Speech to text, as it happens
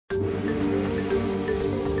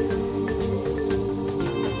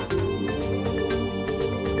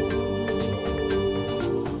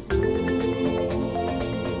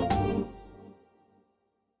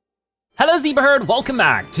Zebra Herd, welcome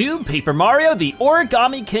back to Paper Mario, the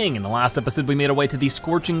Origami King. In the last episode, we made our way to the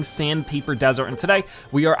Scorching Sandpaper Desert, and today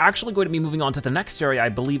we are actually going to be moving on to the next area, I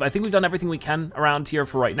believe. I think we've done everything we can around here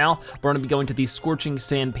for right now. We're gonna be going to the Scorching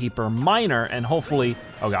Sandpaper Miner, and hopefully,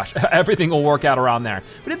 oh gosh, everything will work out around there.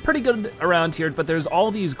 We did pretty good around here, but there's all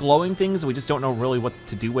these glowing things we just don't know really what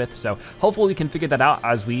to do with, so hopefully we can figure that out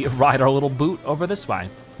as we ride our little boot over this way.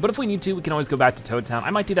 But if we need to, we can always go back to Toad Town. I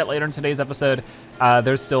might do that later in today's episode.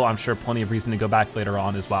 There's still, I'm sure, plenty of reason to go back later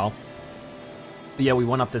on as well. But yeah, we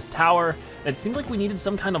went up this tower. It seemed like we needed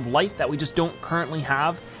some kind of light that we just don't currently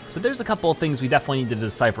have. So there's a couple of things we definitely need to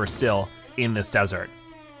decipher still in this desert.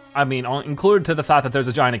 I mean, included to the fact that there's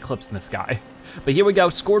a giant eclipse in the sky. But here we go,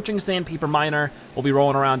 Scorching Sandpaper Miner. We'll be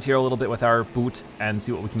rolling around here a little bit with our boot and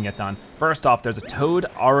see what we can get done. First off, there's a toad.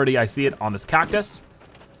 Already I see it on this cactus.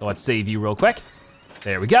 So let's save you real quick.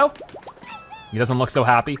 There we go. He doesn't look so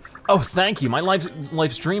happy. Oh, thank you. My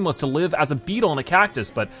life's dream was to live as a beetle in a cactus,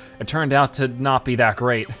 but it turned out to not be that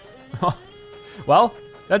great. Well,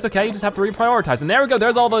 that's okay. You just have to reprioritize. And there we go.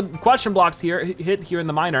 There's all the question blocks here, hit here in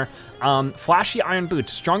the miner. Flashy iron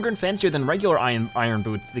boots, stronger and fancier than regular iron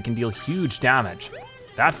boots. They can deal huge damage.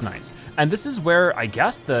 That's nice. And this is where, I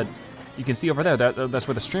guess, you can see over there, that's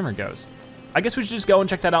where the streamer goes. I guess we should just go and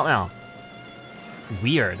check that out now.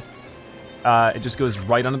 Weird. It just goes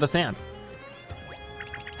right under the sand.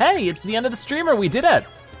 Hey, it's the end of the streamer, we did it.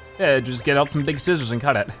 Yeah, just get out some big scissors and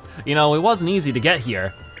cut it. You know, it wasn't easy to get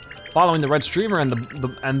here. Following the red streamer and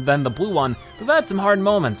then the blue one, we've had some hard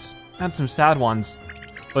moments, had some sad ones.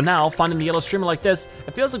 But now, finding the yellow streamer like this,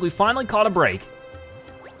 it feels like we finally caught a break.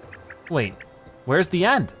 Wait, where's the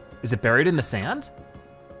end? Is it buried in the sand?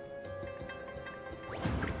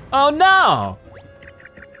 Oh no!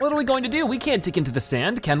 What are we going to do? We can't dig into the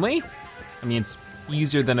sand, can we? I mean, it's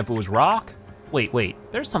easier than if it was rock. Wait,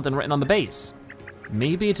 there's something written on the base.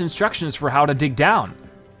 Maybe it's instructions for how to dig down.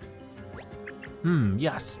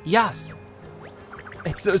 Yes.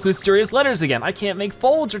 It's those mysterious letters again. I can't make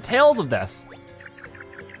folds or tails of this.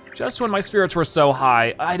 Just when my spirits were so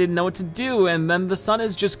high, I didn't know what to do, and then the sun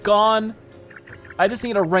is just gone. I just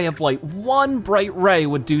need a ray of light. One bright ray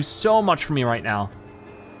would do so much for me right now.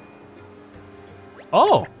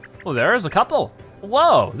 Oh, well, there's a couple.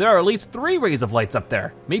 Whoa, there are at least 3 rays of lights up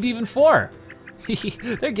there, maybe even 4.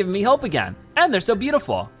 They're giving me hope again, and they're so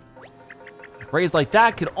beautiful. Rays like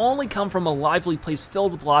that could only come from a lively place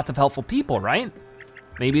filled with lots of helpful people, right?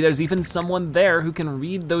 Maybe there's even someone there who can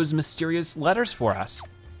read those mysterious letters for us.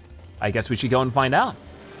 I guess we should go and find out.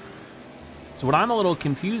 So what I'm a little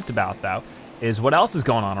confused about though, is what else is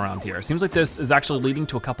going on around here. It seems like this is actually leading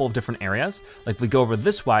to a couple of different areas. Like if we go over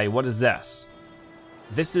this way, what is this?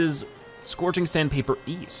 This is Scorching Sandpaper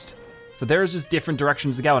East. So there's just different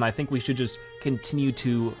directions to go, and I think we should just continue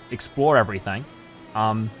to explore everything.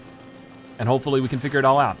 And hopefully we can figure it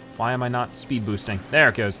all out. Why am I not speed boosting? There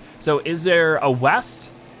it goes. So is there a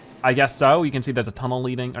west? I guess so. You can see there's a tunnel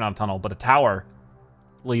leading, or not a tunnel, but a tower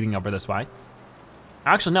leading over this way.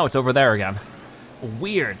 Actually, no, it's over there again.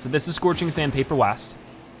 Weird, so this is Scorching Sandpaper West.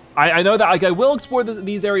 I know that like, I will explore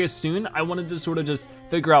these areas soon. I wanted to sort of just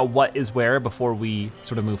figure out what is where before we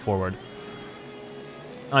sort of move forward.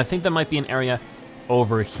 And I think there might be an area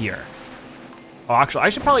over here. Oh, actually, I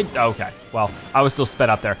should probably, okay. Well, I was still sped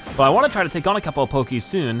up there. But I wanna try to take on a couple of Pokeys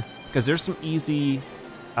soon because there's some easy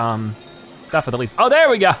stuff at the least. Oh, there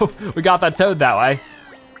we go. We got that toad that way.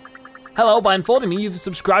 Hello, by unfolding me, you've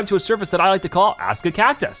subscribed to a service that I like to call Ask a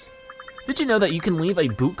Cactus. Did you know that you can leave a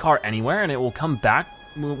boot car anywhere and it will come back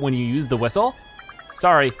when you use the whistle?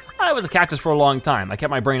 Sorry, I was a cactus for a long time. I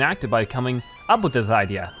kept my brain active by coming up with this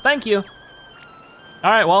idea. Thank you. All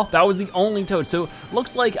right, well, that was the only toad. So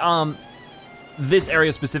looks like this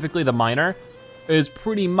area specifically, the miner, is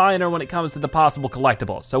pretty minor when it comes to the possible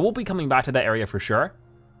collectibles. So we'll be coming back to that area for sure.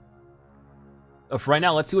 But for right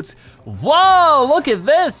now, let's see what's, whoa, look at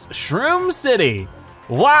this, Shroom City.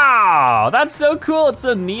 Wow, that's so cool, it's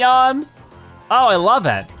so neon. Oh, I love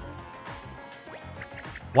it.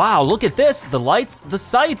 Wow, look at this, the lights, the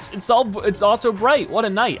sights, it's also bright. What a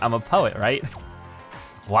night, I'm a poet, right?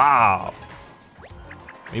 Wow.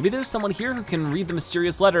 Maybe there's someone here who can read the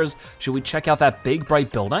mysterious letters. Should we check out that big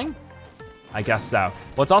bright building? I guess so.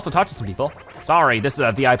 Let's also talk to some people. Sorry, this is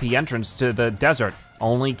a VIP entrance to the desert.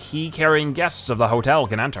 Only key-carrying guests of the hotel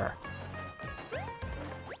can enter.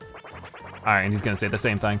 All right, and he's gonna say the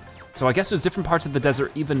same thing. So I guess there's different parts of the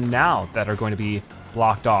desert even now that are going to be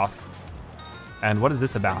blocked off. And what is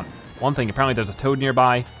this about? One thing, apparently there's a toad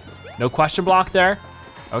nearby. No question block there?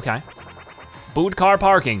 Okay. Boot car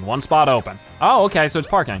parking, 1 spot open. Oh, okay, so it's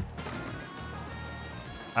parking.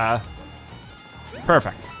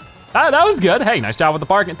 Perfect. Ah, that was good. Hey, nice job with the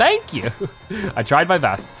parking. Thank you. I tried my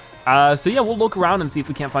best. So yeah, we'll look around and see if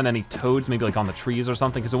we can't find any toads, maybe like on the trees or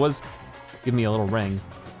something, because it was giving me a little ring.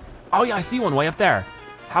 Oh yeah, I see one way up there.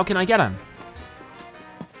 How can I get him?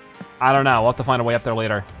 I don't know, we'll have to find a way up there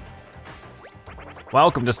later.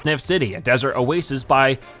 Welcome to Sniff City, a desert oasis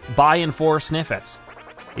by and for Sniffets.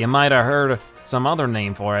 You might have heard some other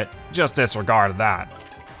name for it, just disregard that.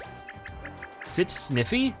 Sit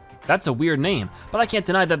Sniffy? That's a weird name, but I can't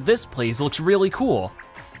deny that this place looks really cool.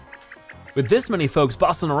 With this many folks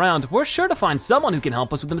bustling around, we're sure to find someone who can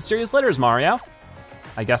help us with the mysterious letters, Mario.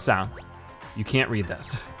 I guess so. You can't read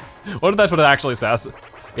this. What if that's what it actually says?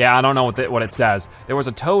 Yeah, I don't know what it says. There was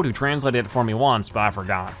a toad who translated it for me once, but I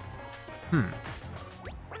forgot.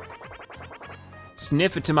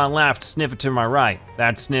 Sniff it to my left, sniff it to my right.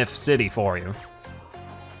 That's Sniff City for you.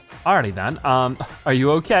 Alrighty then, are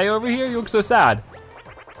you okay over here? You look so sad.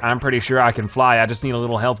 I'm pretty sure I can fly, I just need a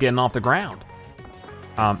little help getting off the ground.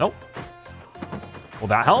 Oh. Will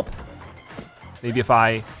that help? Maybe if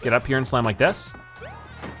I get up here and slam like this?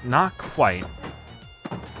 Not quite.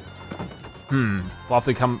 We'll have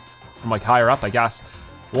to come from like higher up, I guess.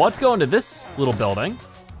 Well, let's go into this little building.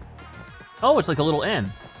 Oh, it's like a little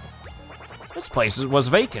inn. This place was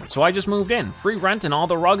vacant, so I just moved in. Free rent and all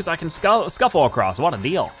the rugs I can scuffle across. What a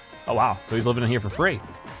deal. Oh wow, so he's living in here for free.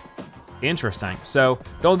 Interesting, so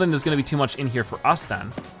don't think there's gonna be too much in here for us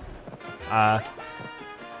then.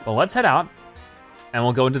 Well, let's head out and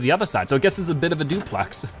we'll go into the other side. So I guess this is a bit of a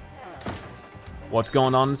duplex. What's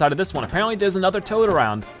going on inside of this one? Apparently there's another toad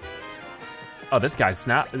around. Oh, this guy's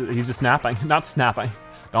he's just snapping, not snapping.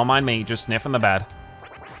 Don't mind me, just sniffing the bed.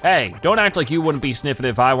 Hey, don't act like you wouldn't be sniffing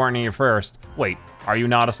if I weren't here first. Wait, are you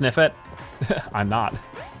not a sniffet? I'm not.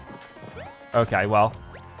 Okay, well,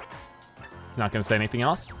 he's not gonna say anything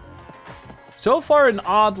else. So far, an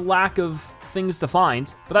odd lack of things to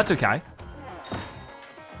find, but that's okay.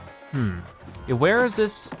 Yeah, where is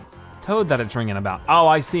this toad that it's ringing about? Oh,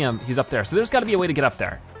 I see him, he's up there. So there's gotta be a way to get up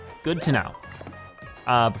there. Good to know.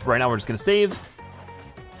 But for right now, we're just gonna save.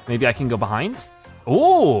 Maybe I can go behind?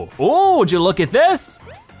 Ooh, would you look at this?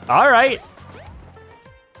 All right.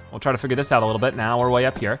 We'll try to figure this out a little bit. Now we're way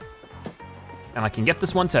up here. And I can get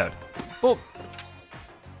this one toad. Oh.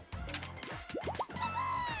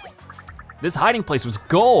 This hiding place was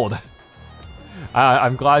gold.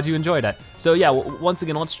 I'm glad you enjoyed it. So yeah, once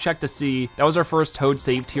again, let's check to see. That was our first toad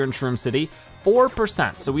saved here in Shroom City.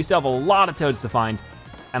 4%, so we still have a lot of toads to find.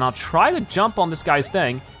 And I'll try to jump on this guy's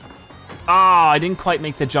thing. Ah, I didn't quite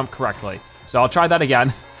make the jump correctly. So I'll try that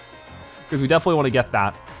again, because we definitely want to get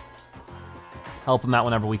that. Help him out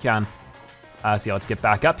whenever we can. So yeah, let's get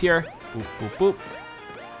back up here. Boop, boop, boop.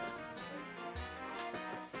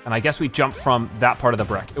 And I guess we jump from that part of the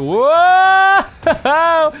brick. Whoa!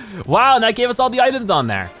 Wow, and that gave us all the items on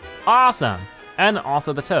there. Awesome, and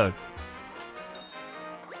also the toad.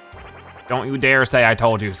 Don't you dare say I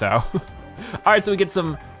told you so. All right, so we get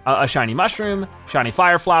some, a shiny mushroom, shiny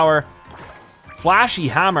fire flower, flashy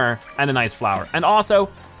hammer, and a nice flower. And also,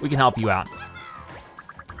 we can help you out.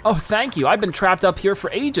 Oh, thank you, I've been trapped up here for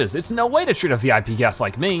ages. It's no way to treat a VIP guest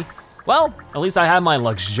like me. Well, at least I have my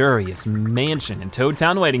luxurious mansion in Toad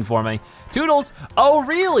Town waiting for me. Toodles, oh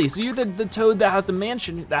really? So you're the toad that has the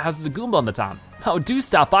mansion, that has the Goomba on the top. Oh, do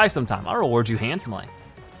stop by sometime, I'll reward you handsomely.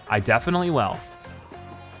 I definitely will.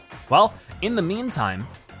 Well, in the meantime,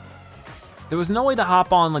 there was no way to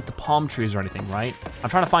hop on like the palm trees or anything, right? I'm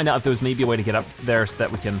trying to find out if there was maybe a way to get up there so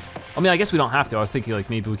that we can, I mean, I guess we don't have to. I was thinking like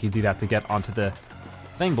maybe we could do that to get onto the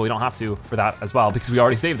thing, but we don't have to for that as well because we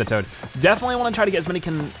already saved the toad. Definitely wanna try to get as many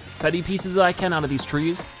confetti pieces as I can out of these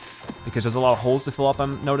trees because there's a lot of holes to fill up,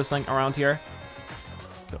 I'm noticing around here.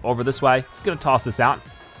 So over this way, just gonna toss this out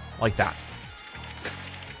like that.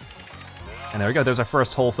 And there we go, there's our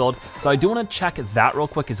first hole filled. So I do wanna check that real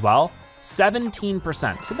quick as well.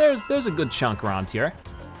 17%, so there's a good chunk around here.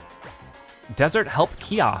 Desert Help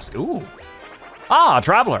Kiosk, ooh. Ah,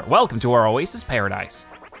 traveler, welcome to our oasis paradise.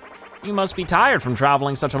 You must be tired from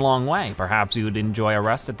traveling such a long way. Perhaps you'd enjoy a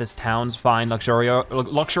rest at this town's fine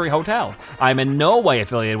luxury hotel. I'm in no way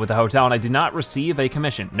affiliated with the hotel and I do not receive a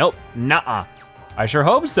commission. Nope, nuh-uh. I sure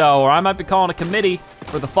hope so, or I might be calling a committee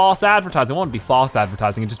for the false advertising. It won't be false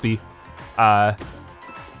advertising, it'd just be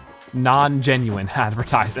non-genuine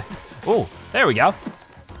advertising. Oh, there we go.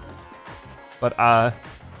 But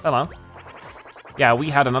hello. Yeah, we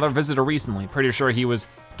had another visitor recently. Pretty sure he was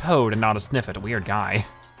Toad and not a Sniffet, a weird guy.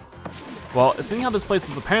 Well, seeing how this place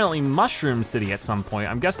is apparently Mushroom City at some point,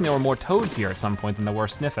 I'm guessing there were more toads here at some point than there were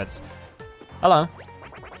Sniffets. Hello.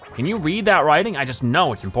 Can you read that writing? I just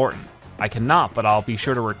know it's important. I cannot, but I'll be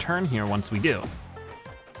sure to return here once we do.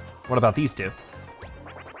 What about these two?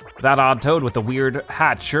 That odd toad with the weird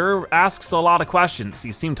hat sure asks a lot of questions.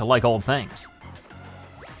 You seem to like old things.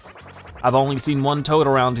 I've only seen one toad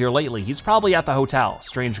around here lately. He's probably at the hotel,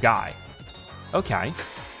 strange guy. Okay,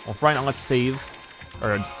 well for right now let's save,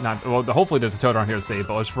 or not, well hopefully there's a toad around here to save,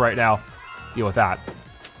 but let's for right now deal with that.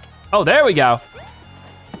 Oh, there we go.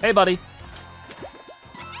 Hey buddy.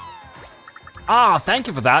 Ah, thank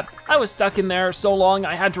you for that. I was stuck in there so long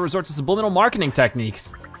I had to resort to subliminal marketing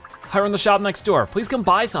techniques. I run the shop next door. Please come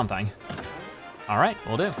buy something. All right,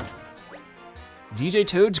 will do. DJ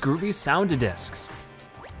Toad's Groovy Sound Discs.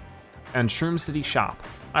 And Shroom City Shop.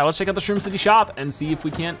 All right, let's check out the Shroom City Shop and see if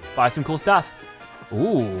we can't buy some cool stuff.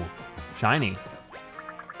 Ooh, shiny.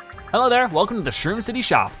 Hello there, welcome to the Shroom City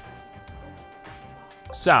Shop.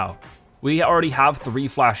 So, we already have 3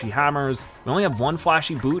 flashy hammers. We only have 1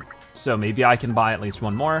 flashy boot, so maybe I can buy at least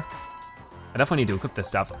 1 more. I definitely need to equip this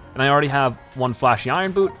stuff. And I already have 1 flashy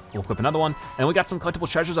iron boot. We'll equip another one. And we got some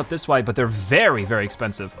collectible treasures up this way, but they're very, very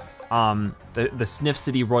expensive. The Sniff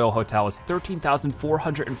City Royal Hotel is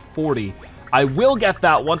 13,440. I will get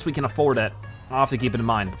that once we can afford it. I'll have to keep it in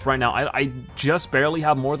mind. But for right now, I just barely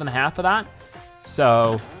have more than half of that.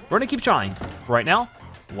 So we're gonna keep trying. For right now,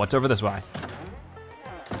 what's over this way?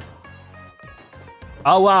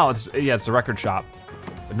 Oh wow, it's a record shop.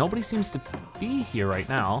 But nobody seems to be here right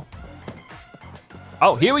now.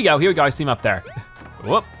 Oh, here we go, I see him up there.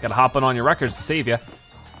 Whoop, gotta hop on your records to save you.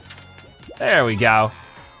 There we go.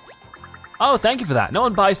 Oh, thank you for that. No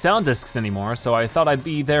one buys sound discs anymore, so I thought I'd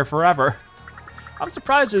be there forever. I'm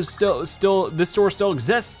surprised there's this store still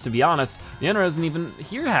exists, to be honest. The owner isn't even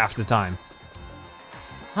here half the time.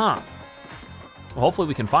 Huh. Well, hopefully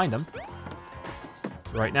we can find him.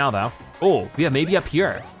 Right now though. Oh, yeah, maybe up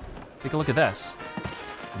here. Take a look at this.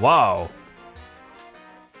 Whoa.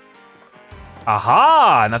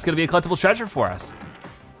 Aha, and that's gonna be a collectible treasure for us.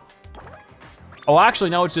 Oh,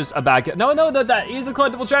 actually, no, it's just a bag. No, that is a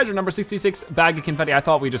collectible treasure, number 66, bag of confetti. I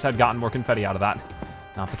thought we just had gotten more confetti out of that.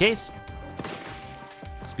 Not the case.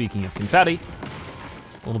 Speaking of confetti,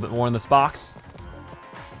 a little bit more in this box.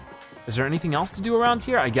 Is there anything else to do around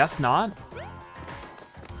here? I guess not.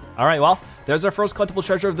 All right, well, there's our first collectible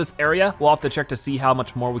treasure of this area. We'll have to check to see how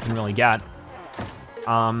much more we can really get.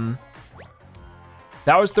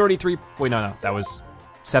 That was 33, wait, no, that was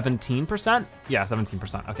 17%? Yeah,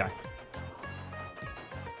 17%, okay.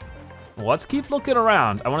 Well, let's keep looking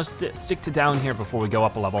around. I wanna stick to down here before we go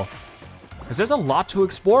up a level. Because there's a lot to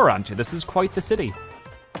explore around here. This is quite the city.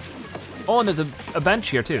 Oh, and there's a bench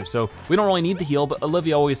here too, so we don't really need the heal, but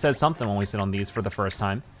Olivia always says something when we sit on these for the first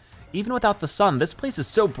time. Even without the sun, this place is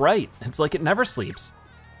so bright. It's like it never sleeps.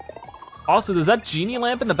 Also, does that genie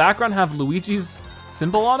lamp in the background have Luigi's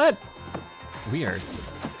symbol on it? Weird.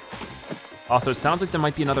 Also, it sounds like there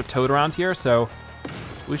might be another toad around here, so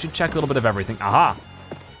we should check a little bit of everything. Aha!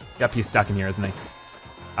 Yep, he's stuck in here, isn't he?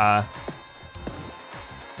 Why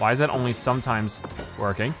is that only sometimes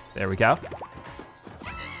working? There we go.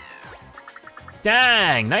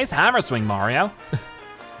 Dang, nice hammer swing, Mario.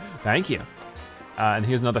 Thank you. And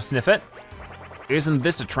here's another sniff it. Isn't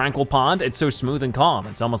this a tranquil pond? It's so smooth and calm,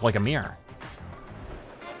 it's almost like a mirror.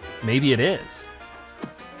 Maybe it is.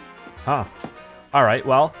 Huh. All right,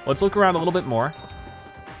 well, let's look around a little bit more.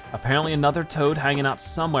 Apparently another toad hanging out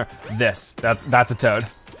somewhere. That's a toad.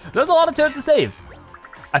 There's a lot of toads to save.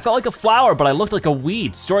 I felt like a flower, but I looked like a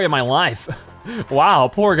weed. Story of my life. Wow,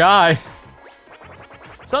 poor guy.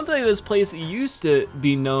 Something this place used to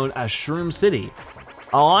be known as Shroom City.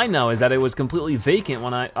 All I know is that it was completely vacant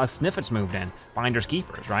when us Sniffets moved in. Finders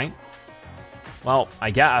keepers, right? Well,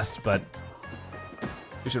 I guess, but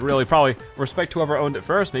we should really probably respect whoever owned it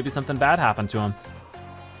first. Maybe something bad happened to him.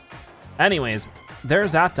 Anyways,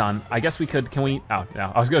 there's that done. I guess we could, can we, oh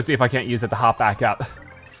no, I was gonna see if I can't use it to hop back up.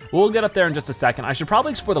 We'll get up there in just a second. I should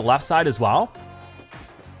probably explore the left side as well.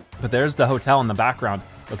 But there's the hotel in the background,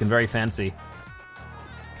 looking very fancy.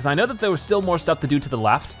 Because I know that there was still more stuff to do to the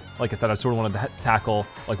left. Like I said, I sort of wanted to tackle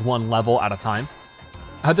like one level at a time.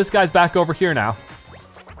 This guy's back over here now.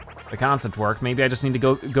 The concept worked. Maybe I just need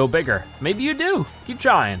to go bigger. Maybe you do, keep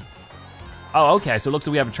trying. Oh, okay, so it looks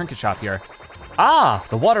like we have a trinket shop here. Ah,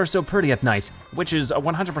 the water is so pretty at night, which is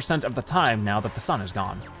 100% of the time now that the sun is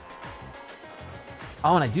gone.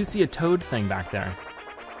 Oh, and I do see a toad thing back there.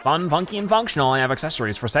 Fun, funky, and functional. I have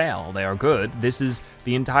accessories for sale. They are good. This is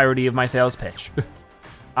the entirety of my sales pitch.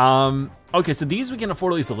 Okay, so these we can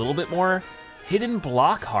afford at least a little bit more. Hidden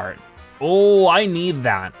block heart. Oh, I need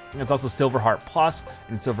that. It's also Silver Heart Plus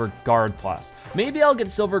and Silver Guard Plus. Maybe I'll get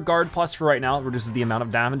Silver Guard Plus for right now. It reduces the amount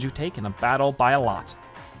of damage you take in a battle by a lot.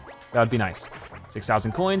 That would be nice.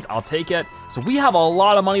 6,000 coins, I'll take it. So we have a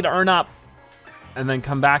lot of money to earn up and then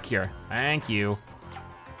come back here. Thank you.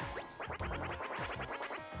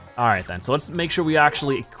 All right then, so let's make sure we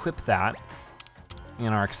actually equip that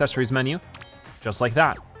in our accessories menu, just like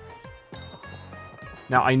that.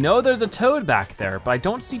 Now I know there's a toad back there, but I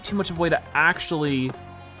don't see too much of a way to actually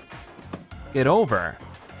get over.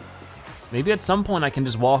 Maybe at some point I can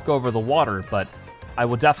just walk over the water, but I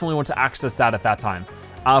will definitely want to access that at that time.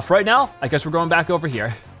 For right now, I guess we're going back over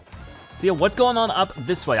here. So yeah, what's going on up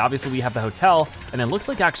this way? Obviously we have the hotel, and it looks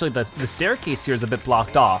like actually the staircase here is a bit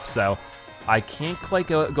blocked off, so I can't quite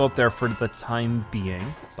go up there for the time being,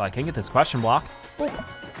 but I can get this question block. Boop.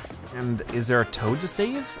 And is there a toad to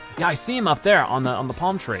save? Yeah, I see him up there on the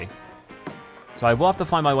palm tree. So I will have to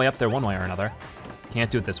find my way up there one way or another. Can't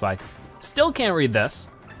do it this way. Still can't read this,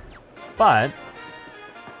 but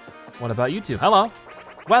what about you two? Hello.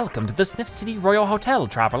 Welcome to the Sniff City Royal Hotel,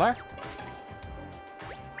 traveler.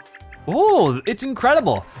 Oh, it's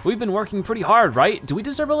incredible. We've been working pretty hard, right? Do we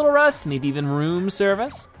deserve a little rest? Maybe even room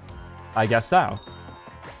service? I guess so.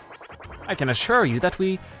 I can assure you that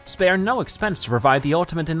we spare no expense to provide the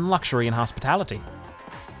ultimate in luxury and hospitality.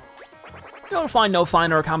 You'll find no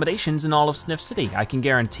finer accommodations in all of Sniff City, I can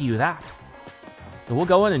guarantee you that. So we'll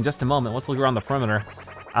go in just a moment. Let's look around the perimeter.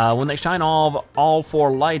 When they shine all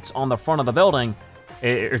 4 lights on the front of the building,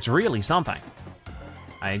 it's really something.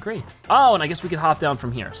 I agree. Oh, and I guess we could hop down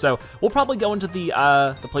from here. So we'll probably go into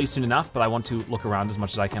the place soon enough, but I want to look around as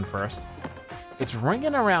much as I can first. It's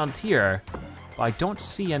ringing around here, but I don't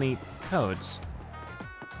see any toads.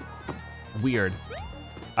 Weird.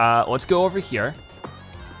 Let's go over here.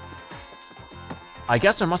 I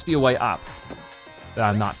guess there must be a way up that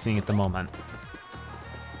I'm not seeing at the moment.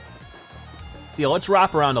 So yeah, let's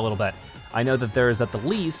wrap around a little bit. I know that there is at the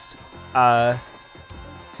least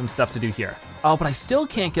some stuff to do here. Oh, but I still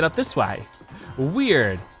can't get up this way.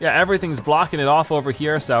 Weird. Yeah, everything's blocking it off over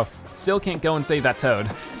here, so still can't go and save that toad.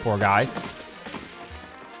 Poor guy.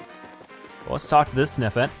 Well, let's talk to this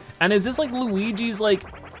Sniffet. And is this like Luigi's like,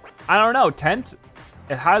 I don't know, tent?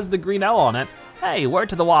 It has the green L on it. Hey, word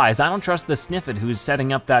to the wise, I don't trust the Sniffet who's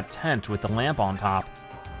setting up that tent with the lamp on top.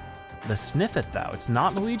 The Sniffet though, it's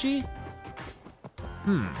not Luigi?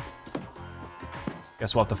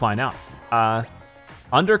 Guess we'll have to find out.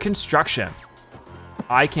 Under construction.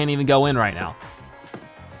 I can't even go in right now.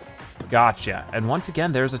 Gotcha, and once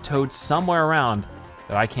again, there's a toad somewhere around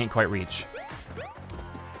that I can't quite reach.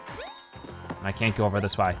 And I can't go over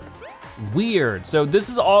this way. Weird, so this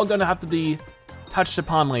is all gonna have to be touched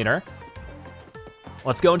upon later.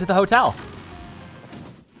 Let's go into the hotel.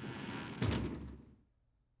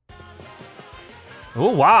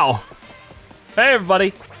 Oh, wow. Hey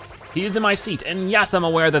everybody, he's in my seat, and yes, I'm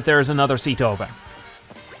aware that there's another seat open.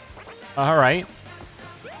 All right.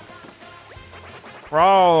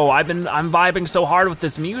 Bro, I'm vibing so hard with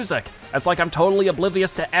this music. It's like I'm totally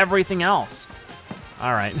oblivious to everything else.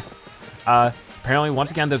 All right. Apparently, once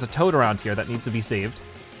again, there's a toad around here that needs to be saved.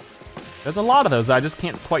 There's a lot of those that I just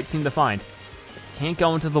can't quite seem to find. Can't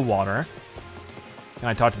go into the water. Can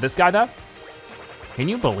I talk to this guy though? Can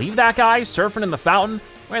you believe that guy surfing in the fountain?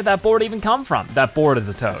 Where'd that board even come from? That board is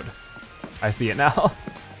a toad. I see it now.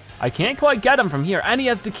 I can't quite get him from here, and he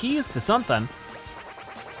has the keys to something.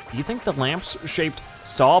 Do you think the lamp-shaped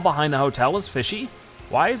stall behind the hotel is fishy?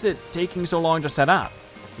 Why is it taking so long to set up?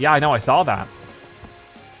 Yeah, I know, I saw that.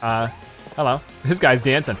 Hello. This guy's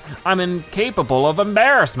dancing. I'm incapable of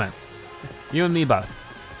embarrassment. You and me both.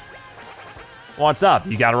 What's up,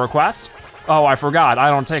 you got a request? Oh, I forgot, I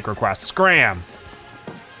don't take requests, scram.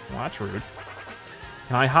 Well, that's rude.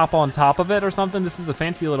 Can I hop on top of it or something? This is a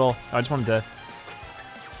fancy little, I just wanted to,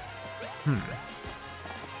 Can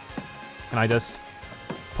I just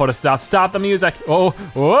put a stop the music. Oh,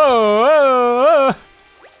 whoa.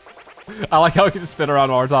 I like how we can just spin around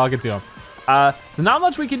while we're talking to him. So not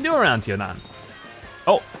much we can do around here then.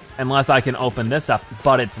 Oh, unless I can open this up,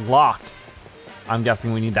 but it's locked. I'm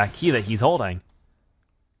guessing we need that key that he's holding.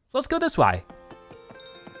 So let's go this way.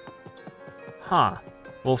 Huh.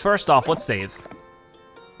 Well, first off, let's save.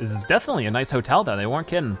 This is definitely a nice hotel though, they weren't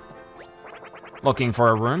kidding. Looking for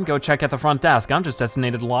a room? Go check at the front desk. I'm just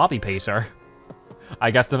designated lobby pacer. I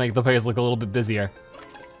guess to make the place look a little bit busier.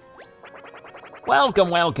 Welcome,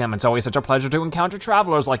 welcome. It's always such a pleasure to encounter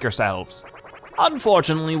travelers like yourselves.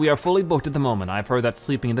 Unfortunately, we are fully booked at the moment. I've heard that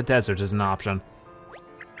sleeping in the desert is an option.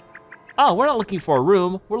 Oh, we're not looking for a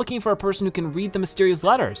room. We're looking for a person who can read the mysterious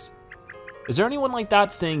letters. Is there anyone like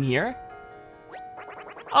that staying here?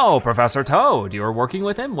 Oh, Professor Toad, you're working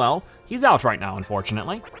with him? Well, he's out right now,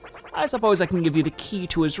 unfortunately. I suppose I can give you the key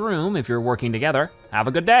to his room if you're working together. Have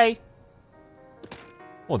a good day.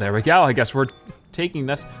 Well, there we go. I guess we're taking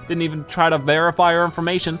this. Didn't even try to verify our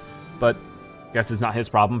information, but guess it's not his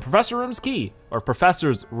problem. Professor Room's key. or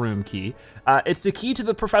professor's room key. It's the key to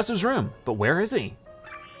the professor's room, but where is he?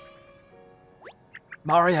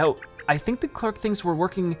 Mario, I think the clerk thinks we're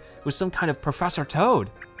working with some kind of Professor Toad.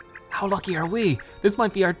 How lucky are we? This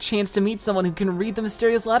might be our chance to meet someone who can read the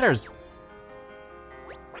mysterious letters.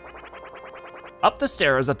 Up the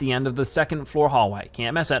stairs at the end of the second floor hallway,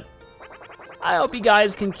 can't miss it. I hope you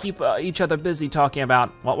guys can keep each other busy talking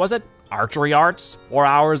about, what was it? Archery arts, 4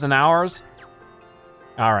 hours and hours?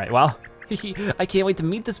 All right, well, I can't wait to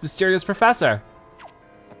meet this mysterious professor.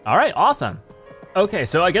 All right, awesome. Okay,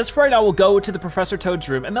 so I guess for right now we'll go to the Professor Toad's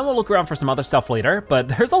room and then we'll look around for some other stuff later, but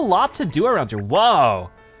there's a lot to do around here. Whoa,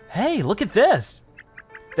 hey, look at this.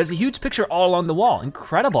 There's a huge picture all along the wall,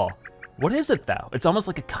 incredible. What is it though? It's almost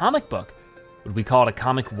like a comic book. Would we call it a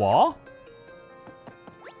comic wall?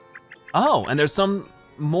 Oh, and there's some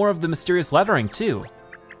more of the mysterious lettering too.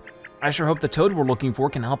 I sure hope the Toad we're looking for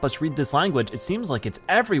can help us read this language. It seems like it's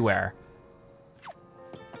everywhere.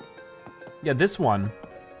 Yeah, this one.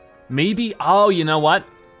 Maybe, oh, you know what?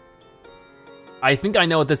 I think I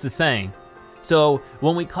know what this is saying. So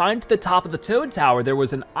when we climbed to the top of the Toad Tower, there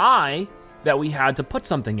was an eye that we had to put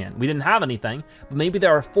something in. We didn't have anything, but maybe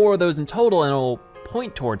there are 4 of those in total and it'll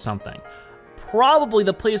point towards something. Probably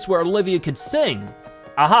the place where Olivia could sing.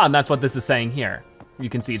 Aha, and that's what this is saying here. You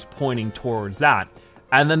can see it's pointing towards that.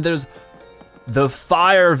 And then there's the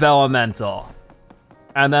fire elemental.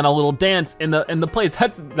 And then a little dance in the place.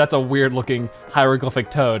 That's a weird looking hieroglyphic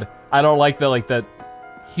toad. I don't like the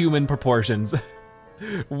human proportions.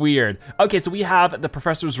 Weird. Okay, so we have the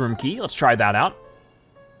professor's room key. Let's try that out.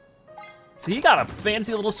 So you got a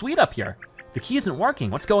fancy little suite up here. The key isn't working,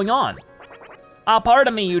 what's going on?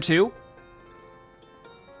 Pardon me, you two.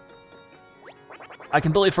 I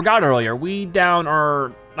completely forgot earlier, we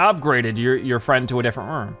upgraded your friend to a different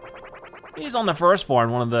room. He's on the first floor in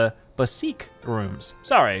one of the Basique rooms.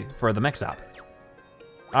 Sorry for the mix-up.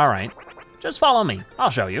 All right, just follow me, I'll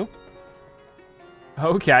show you.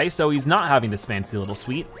 Okay, so he's not having this fancy little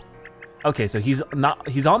suite. Okay, so he's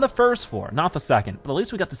on the first floor, not the second, but at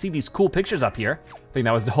least we got to see these cool pictures up here. I think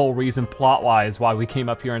that was the whole reason plot-wise why we came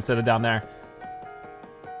up here instead of down there.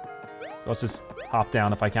 So let's just hop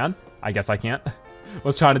down if I can. I guess I can't.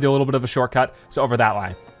 Was trying to do a little bit of a shortcut, so over that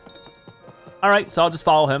way. All right, so I'll just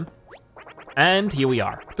follow him. And here we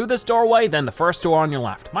are. Through this doorway, then the first door on your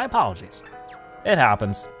left. My apologies. It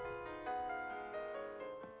happens.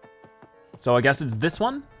 So I guess it's this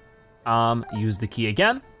one. Use the key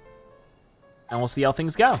again. And we'll see how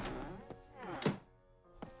things go.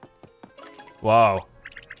 Whoa.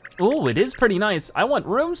 Ooh, it is pretty nice. I want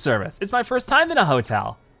room service. It's my first time in a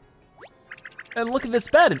hotel. And look at this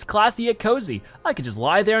bed, it's classy yet cozy. I could just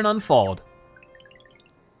lie there and unfold.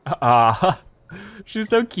 She's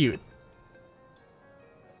so cute.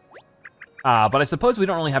 But I suppose we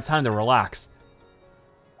don't really have time to relax.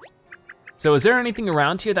 So is there anything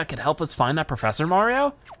around here that could help us find that Professor,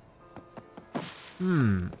 Mario?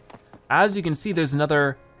 As you can see, there's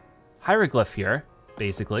another hieroglyph here,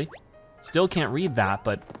 basically. Still can't read that,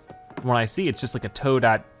 but when I see, it's just like a toad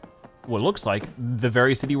at what looks like the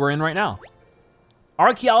very city we're in right now.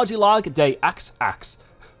 Archaeology log day XX.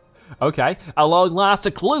 Okay, at long last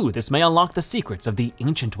a clue. This may unlock the secrets of the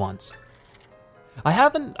ancient ones. I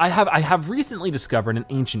have recently discovered an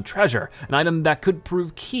ancient treasure, an item that could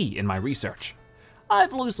prove key in my research.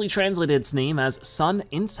 I've loosely translated its name as sun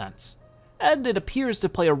incense, and it appears to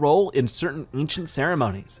play a role in certain ancient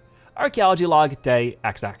ceremonies. Archaeology log day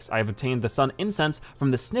XX. I have obtained the sun incense from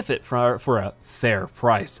the sniffet for a fair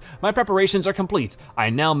price. My preparations are complete. I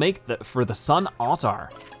now make for the sun altar.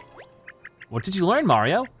 What did you learn,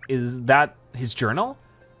 Mario? Is that his journal?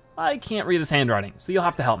 I can't read his handwriting, so you'll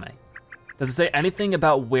have to help me. Does it say anything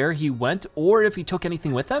about where he went or if he took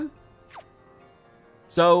anything with him?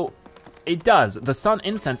 So it does, the sun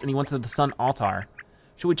incense, and he went to the sun altar.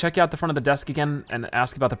 Should we check out the front of the desk again and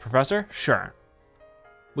ask about the professor? Sure.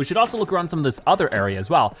 We should also look around some of this other area as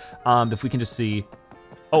well. If we can just see,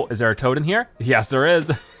 oh, is there a toad in here? Yes, there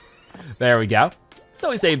is. There we go. So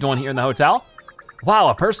we saved one here in the hotel. Wow,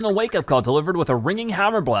 a personal wake-up call delivered with a ringing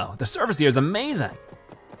hammer blow. The service here is amazing.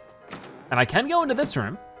 And I can go into this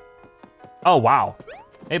room. Oh, wow.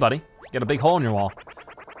 Hey, buddy, got a big hole in your wall.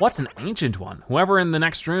 What's an ancient one? Whoever in the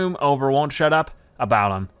next room over won't shut up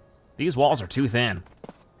about him. These walls are too thin.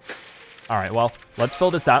 All right, well, let's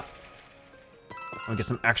fill this up. We'll get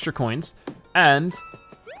some extra coins. And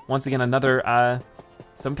once again, another,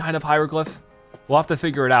 some kind of hieroglyph. We'll have to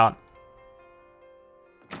figure it out.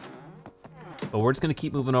 But we're just gonna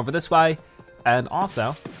keep moving over this way and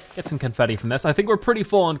also get some confetti from this. I think we're pretty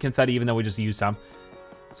full on confetti even though we just used some.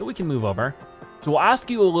 So we can move over. So we'll ask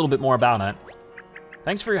you a little bit more about it.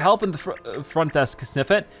 Thanks for your help in the front desk,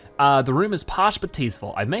 Sniffit. The room is posh but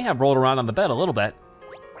tasteful. I may have rolled around on the bed a little bit.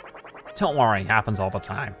 Don't worry, happens all the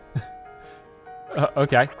time.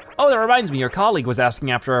 Okay. Oh, that reminds me, your colleague was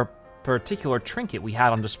asking after a particular trinket we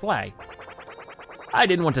had on display. I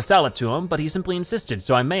didn't want to sell it to him, but he simply insisted,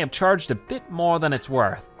 so I may have charged a bit more than it's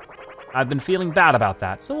worth. I've been feeling bad about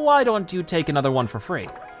that, so why don't you take another one for free?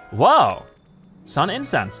 Whoa, sun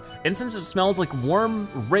incense. Incense that smells like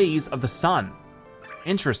warm rays of the sun.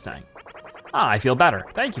 Interesting. Ah, I feel better,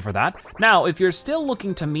 thank you for that. Now, if you're still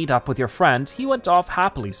looking to meet up with your friend, he went off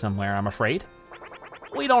happily somewhere, I'm afraid.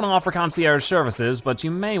 We don't offer concierge services, but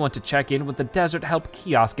you may want to check in with the desert help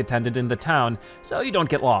kiosk attendant in the town so you don't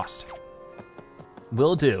get lost.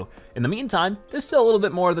 Will do. In the meantime, there's still a little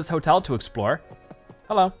bit more of this hotel to explore.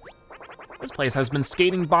 Hello. This place has been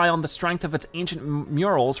skating by on the strength of its ancient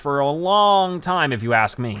murals for a long time, if you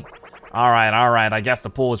ask me. All right, I guess the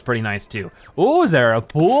pool was pretty nice too. Oh, is there a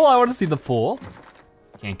pool? I wanna see the pool.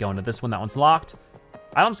 Can't go into this one, that one's locked.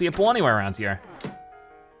 I don't see a pool anywhere around here.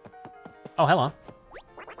 Oh, hello.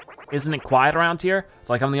 Isn't it quiet around here? It's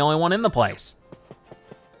like I'm the only one in the place.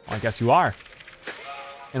 Well, I guess you are.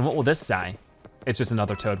 And what will this say? It's just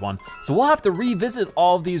another toad one. So we'll have to revisit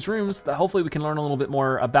all of these rooms that hopefully we can learn a little bit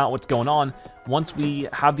more about what's going on once we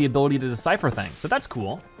have the ability to decipher things. So that's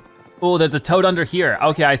cool. Oh, there's a toad under here.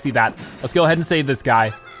 Okay, I see that. Let's go ahead and save this guy.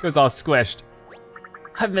 He was all squished.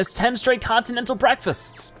 I've missed 10 straight continental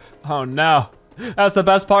breakfasts. Oh no, that's the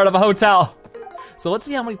best part of a hotel. So let's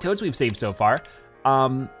see how many toads we've saved so far.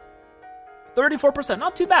 34%,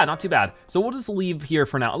 not too bad, not too bad. So we'll just leave here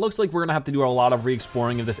for now. It looks like we're gonna have to do a lot of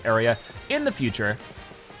re-exploring of this area in the future.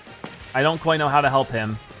 I don't quite know how to help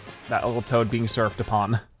him, that little toad being surfed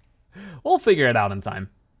upon. We'll figure it out in time.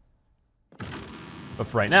 But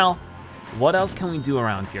for right now, what else can we do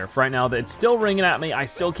around here? For right now, it's still ringing at me. I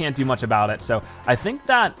still can't do much about it. So I think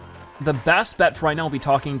that the best bet for right now will be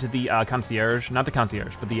talking to the concierge, not the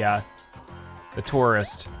concierge, but the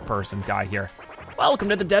tourist person guy here. Welcome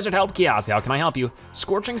to the Desert Help Kiosk. How can I help you?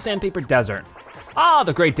 Scorching Sandpaper Desert. Ah,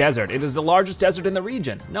 the Great Desert. It is the largest desert in the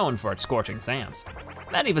region, known for its scorching sands.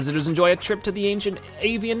 Many visitors enjoy a trip to the ancient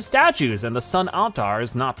avian statues, and the sun altar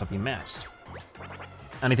is not to be missed.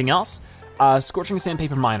 Anything else? Scorching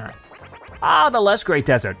Sandpaper Miner. Ah, the less great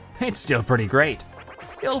desert. It's still pretty great.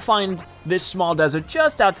 You'll find this small desert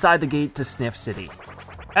just outside the gate to Sniff City.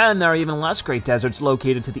 And there are even less great deserts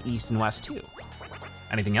located to the east and west too.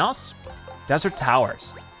 Anything else? Desert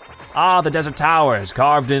Towers. Ah, the Desert Towers,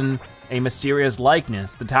 carved in a mysterious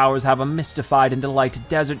likeness. The towers have mystified and delighted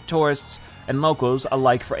desert tourists and locals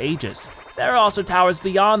alike for ages. There are also towers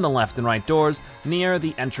beyond the left and right doors near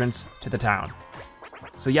the entrance to the town.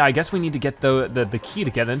 So yeah, I guess we need to get the key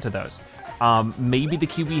to get into those. Maybe the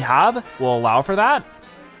key we have will allow for that.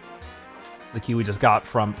 The key we just got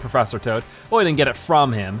from Professor Toad. Well, we didn't get it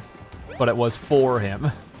from him, but it was for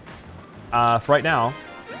him. For right now,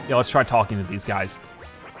 yeah, let's try talking to these guys.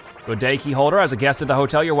 Good day, key holder. As a guest at the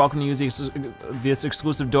hotel, you're welcome to use this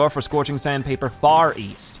exclusive door for Scorching Sandpaper Far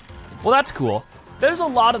East. Well, that's cool. There's a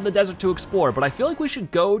lot of the desert to explore, but I feel like we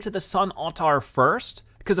should go to the sun altar first,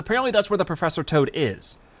 because apparently that's where the Professor Toad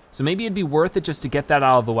is. So maybe it'd be worth it just to get that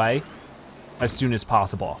out of the way as soon as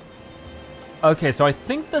possible. Okay, so I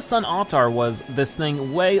think the sun altar was this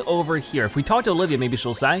thing way over here. If we talk to Olivia, maybe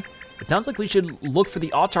she'll say. It sounds like we should look for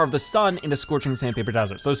the altar of the sun in the Scorching Sandpaper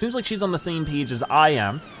Desert. So it seems like she's on the same page as I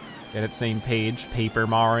am. Get it, same page, Paper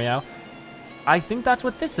Mario. I think that's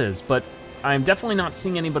what this is, but I'm definitely not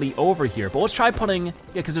seeing anybody over here. But let's try putting, yeah,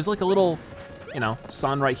 because there's like a little, you know,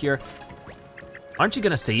 sun right here. Aren't you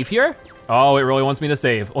gonna save here? Oh, it really wants me to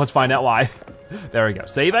save. Let's find out why. There we go,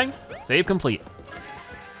 saving, save complete.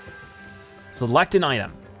 Select an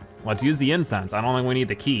item. Let's use the incense. I don't think we need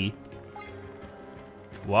the key.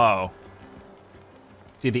 Whoa.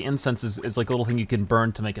 See, the incense is like a little thing you can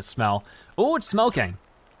burn to make a smell. Oh, it's smoking.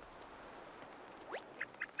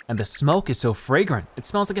 And the smoke is so fragrant. It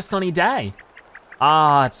smells like a sunny day.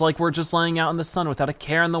 Ah, it's like we're just laying out in the sun without a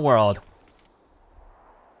care in the world.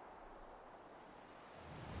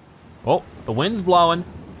 Oh, the wind's blowing.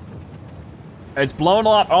 It's blowing a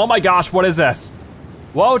lot. Oh my gosh, what is this?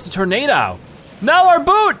 Whoa, it's a tornado. No, our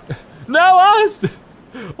boot! No, us!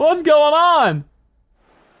 What's going on?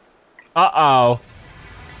 Uh-oh.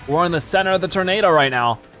 We're in the center of the tornado right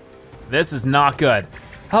now. This is not good.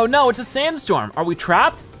 Oh no, it's a sandstorm. Are we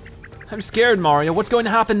trapped? I'm scared, Mario. What's going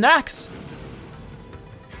to happen next?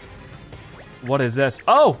 What is this?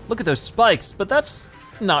 Oh, look at those spikes, but that's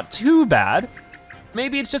not too bad.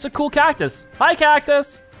 Maybe it's just a cool cactus. Hi,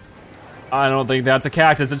 cactus. I don't think that's a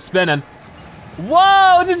cactus, it's spinning.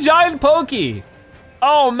 Whoa, it's a giant Pokey.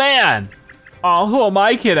 Oh man. Oh, who am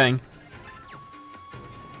I kidding?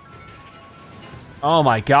 Oh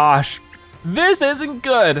my gosh. This isn't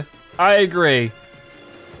good. I agree.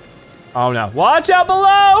 Oh no, watch out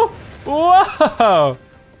below! Whoa!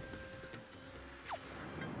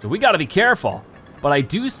 So we gotta be careful. But I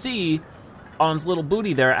do see on his little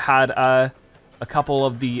booty there, it had a couple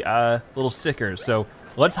of the little stickers. So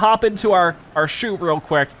let's hop into our chute real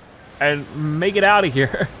quick and make it out of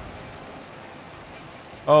here.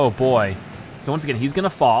 Oh boy. So once again, he's gonna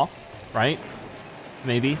fall, right?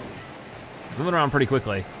 Maybe. He's moving around pretty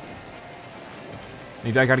quickly.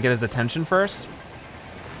 Maybe I gotta get his attention first.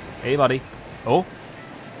 Hey buddy, oh.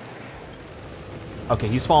 Okay,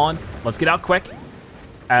 he's fallen. Let's get out quick.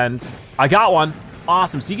 And I got one.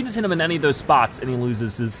 Awesome, so you can just hit him in any of those spots and he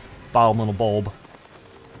loses his bottom little bulb.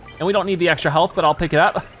 And we don't need the extra health, but I'll pick it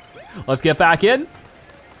up. Let's get back in.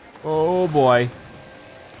 Oh boy.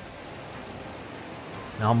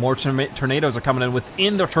 Now more tornadoes are coming in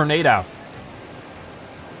within the tornado.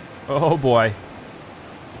 Oh boy.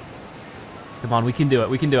 Come on, we can do it,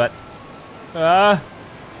 we can do it. Can't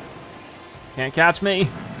catch me.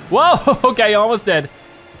 Whoa, okay, almost did.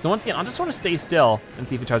 So once again, I'll just sort of stay still and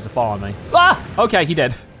see if he tries to fall on me. Ah, okay, he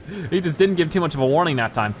did. He just didn't give too much of a warning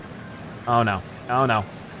that time. Oh no, oh no.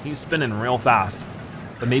 He's spinning real fast.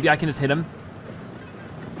 But maybe I can just hit him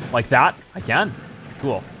like that. I can,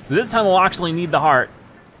 cool. So this time we'll actually need the heart.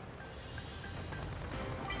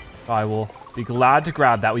 I will be glad to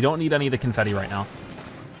grab that. We don't need any of the confetti right now.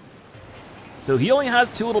 So he only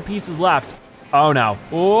has 2 little pieces left. Oh no,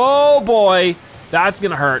 oh boy. That's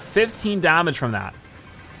gonna hurt, 15 damage from that.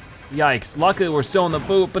 Yikes, luckily we're still in the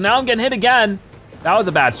boot, but now I'm getting hit again. That was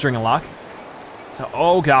a bad string of luck. So,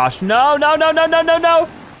 oh gosh, no, no, no, no, no, no, no.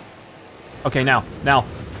 Okay, now.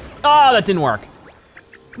 Ah, that didn't work.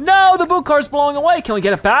 No, the boot car's blowing away. Can we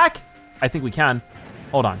get it back? I think we can.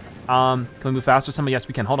 Hold on. Can we move faster? Somebody, yes,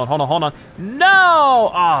 we can. Hold on.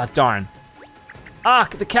 No! Ah, darn. Ah,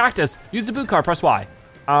 the cactus. Use the boot car, press Y.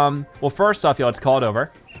 Well, first off, let's call it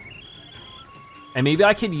over. And maybe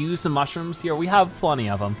I could use some mushrooms here. We have plenty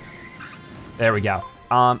of them. There we go.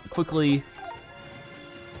 Quickly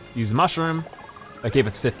use a mushroom. That gave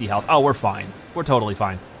us 50 health. Oh, we're fine. We're totally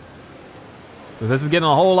fine. So this is getting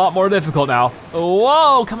a whole lot more difficult now.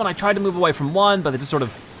 Whoa, come on, I tried to move away from one, but they just sort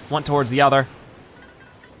of went towards the other.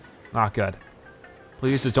 Not good.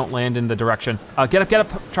 Please just don't land in the direction. Get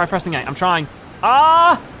up, try pressing A, I'm trying.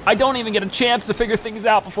 Ah, I don't even get a chance to figure things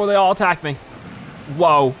out before they all attack me.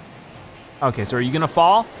 Whoa. Okay, so are you gonna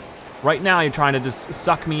fall? Right now you're trying to just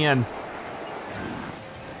suck me in.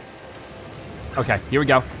 Okay, here we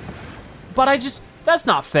go. But that's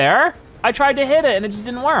not fair. I tried to hit it and it just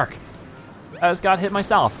didn't work. I just got hit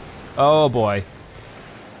myself. Oh boy.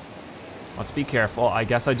 Let's be careful. I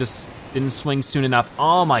guess I just didn't swing soon enough.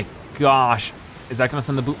 Oh my gosh. Is that gonna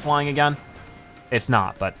send the boot flying again? It's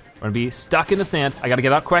not, but we're gonna be stuck in the sand. I gotta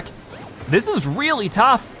get out quick. This is really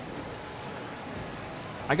tough.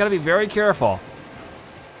 I gotta be very careful.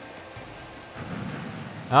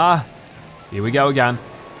 Ah, here we go again.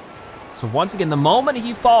 So once again, the moment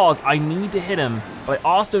he falls, I need to hit him, but I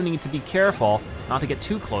also need to be careful not to get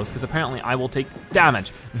too close, because apparently I will take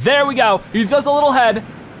damage. There we go, he's just a little head.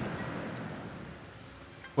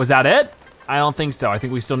 Was that it? I don't think so. I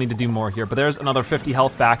think we still need to do more here, but there's another 50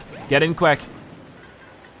 health back. Get in quick.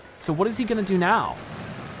 So what is he gonna do now?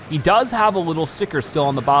 He does have a little sticker still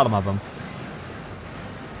on the bottom of him.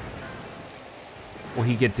 Will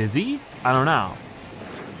he get dizzy? I don't know.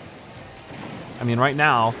 I mean, right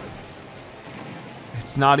now,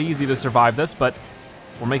 it's not easy to survive this, but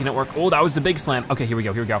we're making it work. Oh, that was the big slam. Okay, here we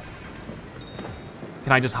go.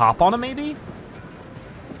 Can I just hop on him maybe?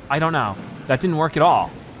 I don't know. That didn't work at all.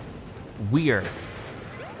 Weird.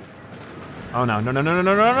 Oh no.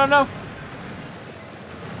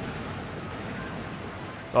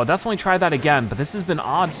 So I'll definitely try that again, but this has been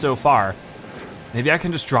odd so far. Maybe I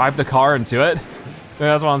can just drive the car into it.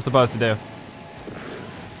 That's what I'm supposed to do.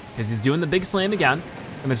 Because he's doing the big slam again,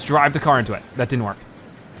 and let's drive the car into it. That didn't work.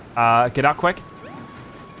 Get out quick.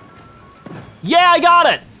 Yeah, I got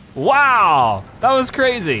it! Wow, that was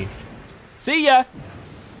crazy. See ya.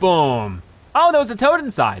 Boom. Oh, there was a toad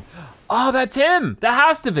inside. Oh, that's him. That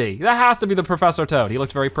has to be. That has to be the Professor Toad. He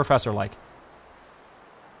looked very professor-like.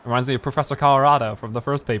 Reminds me of Professor Colorado from the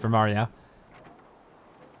first Paper Mario.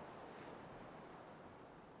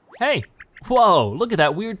 Hey, whoa, look at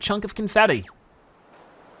that weird chunk of confetti.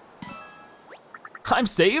 I'm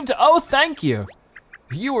saved? Oh, thank you.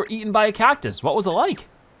 You were eaten by a cactus. What was it like?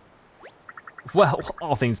 Well,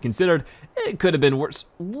 all things considered, it could have been worse.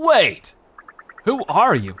 Wait, who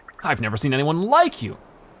are you? I've never seen anyone like you.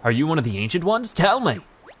 Are you one of the ancient ones? Tell me.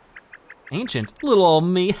 Ancient, little old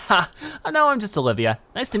me, ha. No, I'm just Olivia.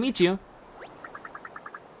 Nice to meet you.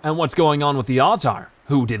 And what's going on with the altar?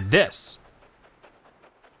 Who did this?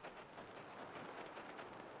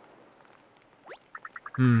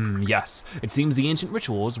 Yes, it seems the ancient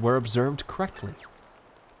rituals were observed correctly.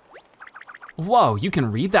 Whoa, you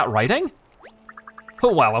can read that writing?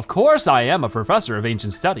 Well, of course I am a professor of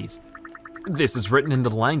ancient studies. This is written in the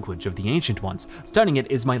language of the ancient ones. Studying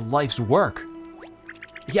it is my life's work.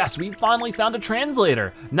 Yes, we finally found a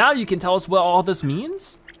translator. Now you can tell us what all this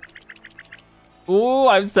means? Ooh,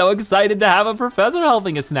 I'm so excited to have a professor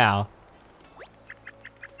helping us now.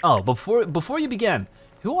 Oh, before you begin,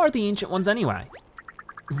 who are the ancient ones anyway?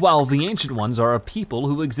 Well, the ancient ones are a people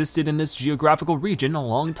who existed in this geographical region a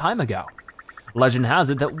long time ago. Legend has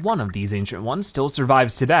it that one of these ancient ones still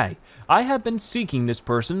survives today. I have been seeking this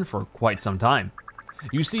person for quite some time.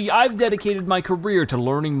 You see, I've dedicated my career to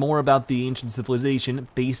learning more about the ancient civilization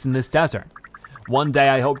based in this desert. One day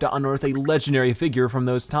I hope to unearth a legendary figure from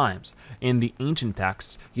those times. In the ancient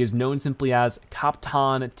texts, he is known simply as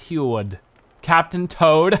Captain Toad. Captain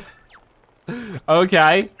Toad?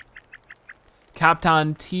 Okay.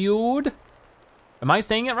 Captain Toad? Am I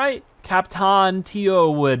saying it right? Captain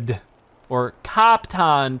Toad. Or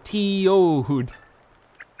Captain Toad.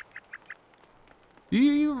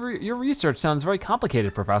 Your research sounds very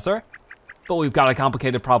complicated, Professor. But we've got a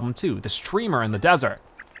complicated problem too, the streamer in the desert.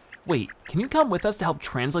 Wait, can you come with us to help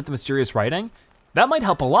translate the mysterious writing? That might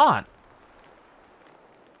help a lot.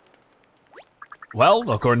 Well,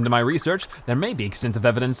 according to my research, there may be extensive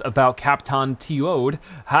evidence about Captain Toad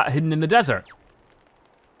hidden in the desert.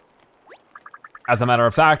 As a matter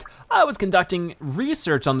of fact, I was conducting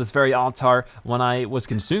research on this very altar when I was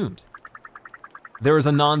consumed. There is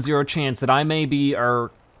a non-zero chance that I may be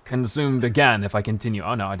consumed again if I continue.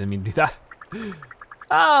 Oh no, I didn't mean to do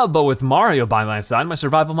that. But with Mario by my side, my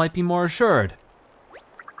survival might be more assured.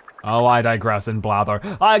 Oh, I digress and blather.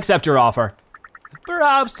 I accept your offer.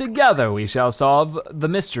 Perhaps together we shall solve the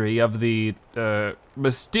mystery of the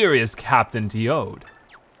mysterious Captain Toad.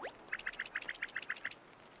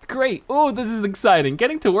 Great, oh, this is exciting,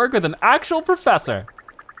 getting to work with an actual professor.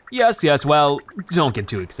 Yes, well, don't get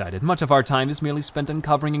too excited. Much of our time is merely spent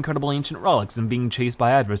uncovering incredible ancient relics and being chased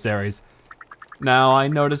by adversaries. Now, I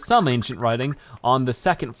noticed some ancient writing on the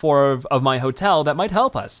second floor of my hotel that might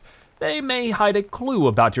help us. They may hide a clue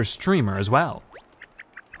about your streamer as well.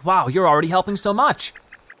 Wow, you're already helping so much.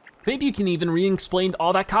 Maybe you can even re-explain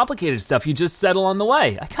all that complicated stuff you just said along the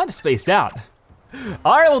way. I kinda spaced out.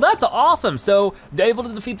 All right, well that's awesome. So, able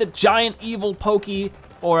to defeat the giant evil Pokey,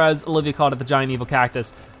 or as Olivia called it, the giant evil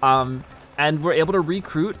cactus. And we're able to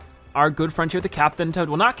recruit our good friend here, the Captain Toad.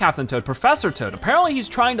 Well, not Captain Toad, Professor Toad. Apparently he's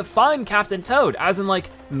trying to find Captain Toad, as in like,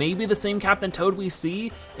 maybe the same Captain Toad we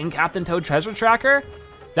see in Captain Toad Treasure Tracker.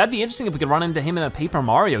 That'd be interesting if we could run into him in a Paper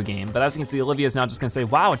Mario game, but as you can see, Olivia is now just gonna say,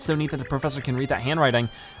 wow, it's so neat that the professor can read that handwriting.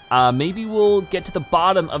 Maybe we'll get to the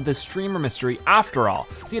bottom of the streamer mystery after all.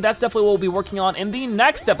 So yeah, that's definitely what we'll be working on in the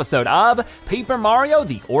next episode of Paper Mario,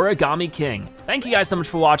 the Origami King. Thank you guys so much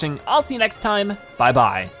for watching. I'll see you next time,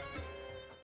 bye-bye.